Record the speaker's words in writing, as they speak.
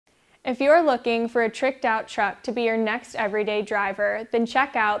If you're looking for a tricked-out truck to be your next everyday driver, then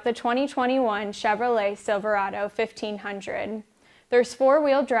check out the 2021 Chevrolet Silverado 1500. There's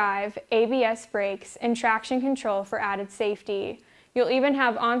four-wheel drive, ABS brakes, and traction control for added safety. You'll even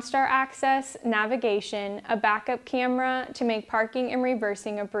have OnStar access, navigation, a backup camera to make parking and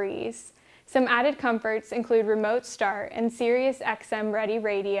reversing a breeze. Some added comforts include remote start and Sirius XM ready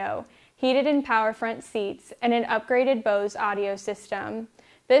radio, heated and power front seats, and an upgraded Bose audio system.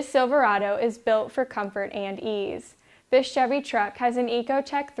 This Silverado is built for comfort and ease. This Chevy truck has an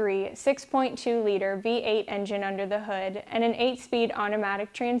Ecotec 3 6.2-liter V8 engine under the hood and an 8-speed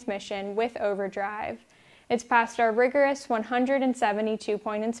automatic transmission with overdrive. It's passed our rigorous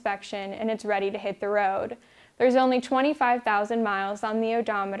 172-point inspection and it's ready to hit the road. There's only 25,000 miles on the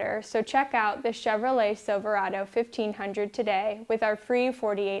odometer, so check out the Chevrolet Silverado 1500 today with our free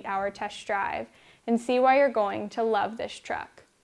 48-hour test drive and see why you're going to love this truck.